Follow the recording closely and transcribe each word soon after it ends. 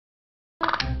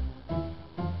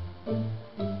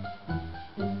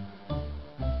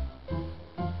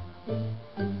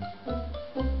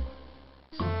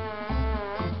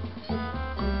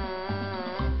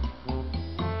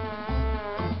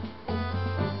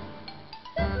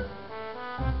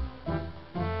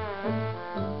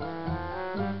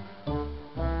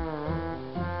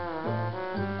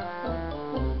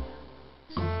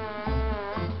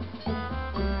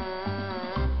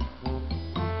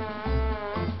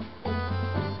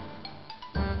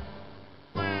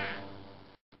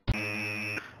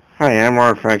Hi, I'm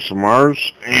Artifacts of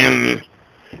Mars, and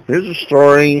here's a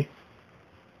story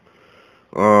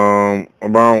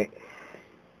about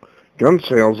gun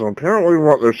sales. And apparently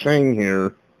what they're saying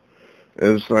here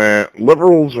is that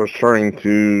liberals are starting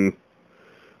to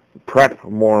prep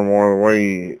more and more the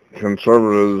way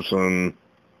conservatives and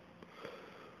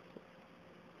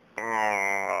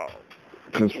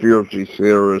conspiracy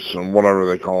theorists and whatever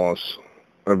they call us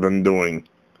have been doing.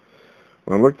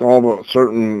 When I looked all but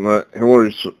certain that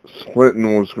Hillary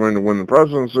Clinton was going to win the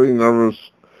presidency, nervous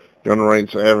gun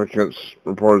rights advocates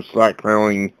reported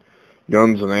stockpiling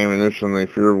guns and ammunition they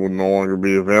feared would no longer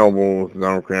be available if the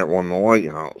Democrat won the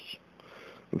White House.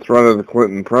 The threat of the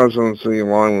Clinton presidency,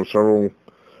 along with several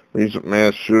recent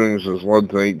mass shootings, has led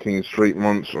to 18 straight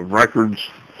months of records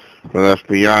for the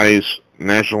FBI's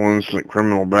National Instant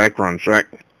Criminal Background Check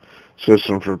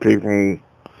system for people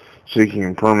seeking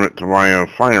a permit to buy a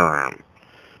firearm.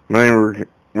 Many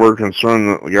were concerned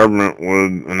that the government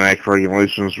would enact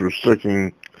regulations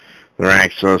restricting their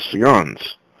access to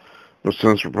guns. But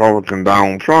since Republican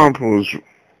Donald Trump, who was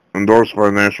endorsed by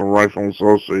the National Rifle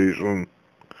Association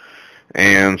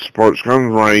and supports gun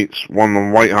rights, won the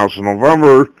White House in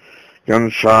November, gun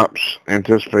shops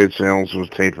anticipate sales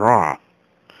would taper off.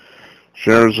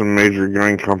 Shares in major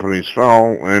gun companies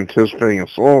fell, anticipating a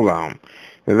slowdown.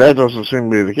 If that doesn't seem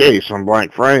to be the case, on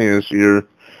Black Friday this year,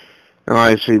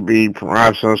 NICB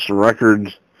processed a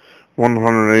record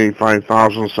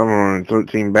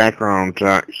 185,713 background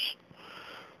checks,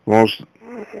 most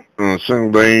in a single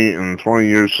day in 20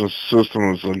 years since the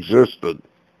system has existed.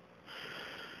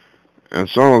 And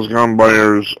some of those gun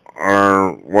buyers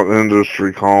are what the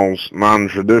industry calls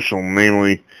non-traditional,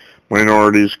 namely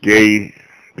minorities, gay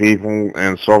people,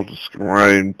 and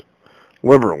self-described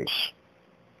liberals.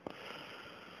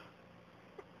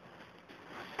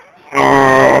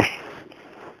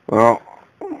 Well,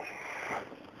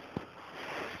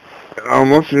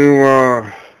 unless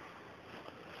you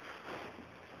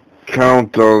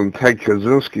count Ted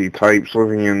Kaczynski types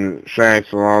living in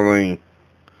shacks with all the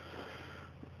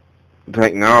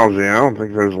technology, I don't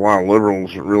think there's a lot of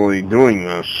liberals really doing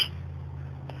this.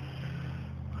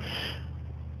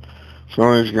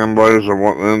 Some of these gun buyers are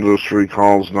what the industry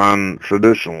calls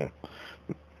non-traditional.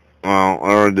 Well, I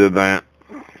already did that.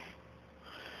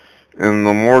 In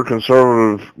the more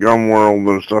conservative gun world,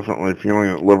 there's definitely a feeling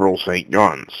that liberals hate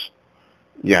guns.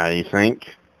 Yeah, you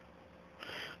think?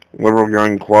 Liberal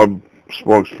Gun Club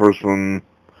spokesperson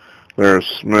Larry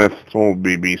Smith told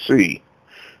BBC.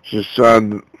 She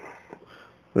said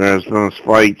there has been a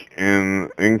spike in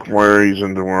inquiries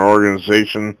into our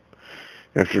organization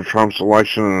after Trump's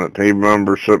election and that paid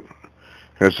membership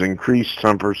has increased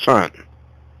 10%.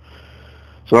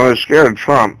 So they're scared of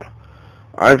Trump.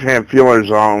 I've had feelers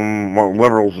on what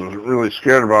liberals are really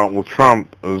scared about with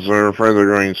Trump is they're afraid they're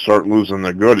going to start losing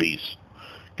their goodies.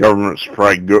 Government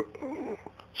supply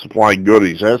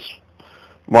goodies. That's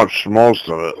most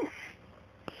of it.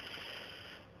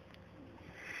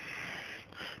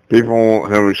 People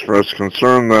have expressed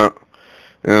concern that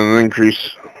an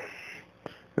increase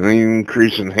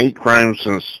in hate crimes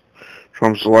since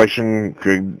Trump's election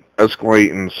could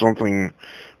escalate into something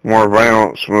more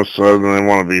violent, Smith said, and they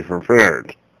want to be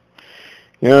prepared.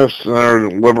 Yes, there are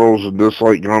liberals who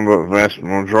dislike guns, but the vast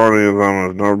majority of them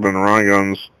have never been around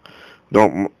guns,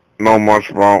 don't know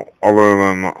much about other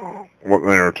than what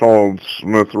they are told,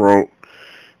 Smith wrote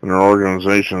in her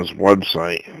organization's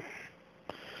website.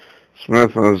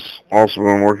 Smith has also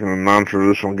been working in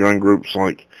non-traditional gun groups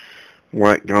like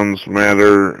Black Guns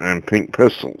Matter and Pink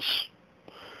Pistols.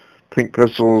 Pink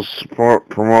Pistols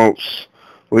promotes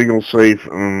legal, safe,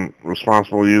 and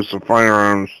responsible use of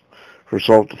firearms for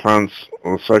self-defense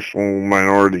of the sexual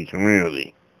minority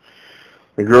community.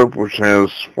 The group, which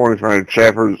has 45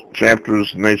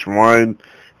 chapters nationwide,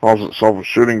 calls itself a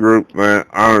shooting group that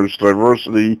honors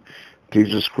diversity,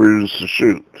 teaches queers to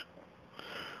shoot.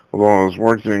 Although it has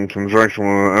worked in conjunction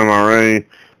with the NRA,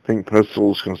 Pink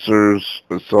Pistols considers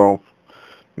itself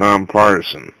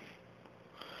nonpartisan.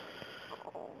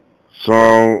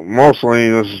 So, mostly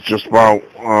this is just about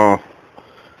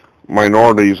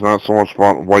minorities, not so much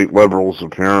about white liberals,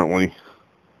 apparently.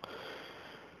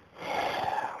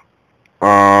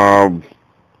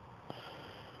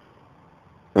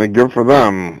 And good for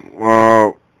them.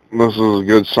 This is a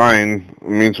good sign. It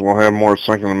means we'll have more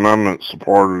Second Amendment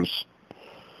supporters,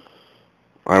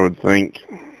 I would think,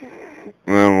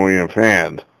 than we have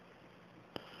had.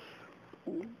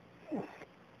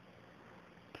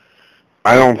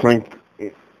 I don't think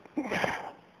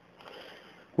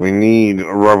we need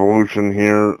a revolution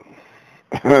here.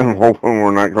 I'm hoping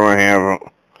we're not going to have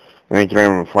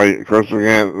Anytime a fight, of course,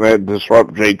 again, that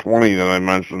disrupt J20 that I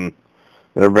mentioned,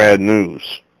 they're bad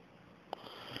news.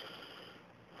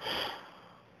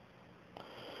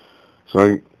 So,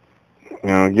 you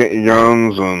know, get your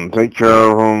guns and take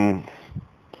care of them,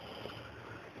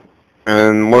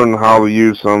 and learn how to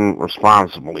use them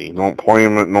responsibly. Don't point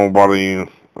them at nobody.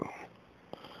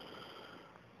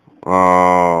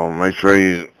 Make sure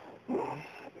you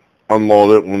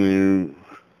unload it when you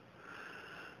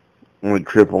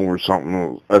trip over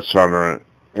something, etc.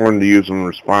 Learn to use them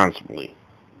responsibly.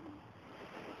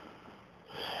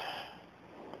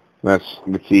 That's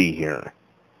the key here.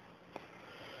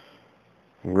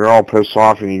 If you're all pissed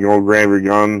off and you go grab your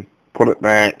gun, put it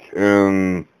back,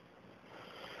 and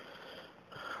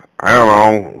I don't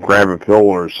know, grab a pillow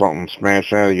or something, smash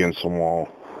that against the wall.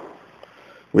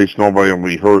 At least nobody will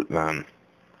be hurt then.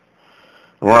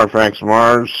 Artifacts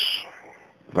Mars,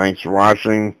 thanks for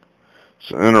watching.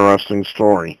 It's an interesting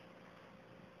story.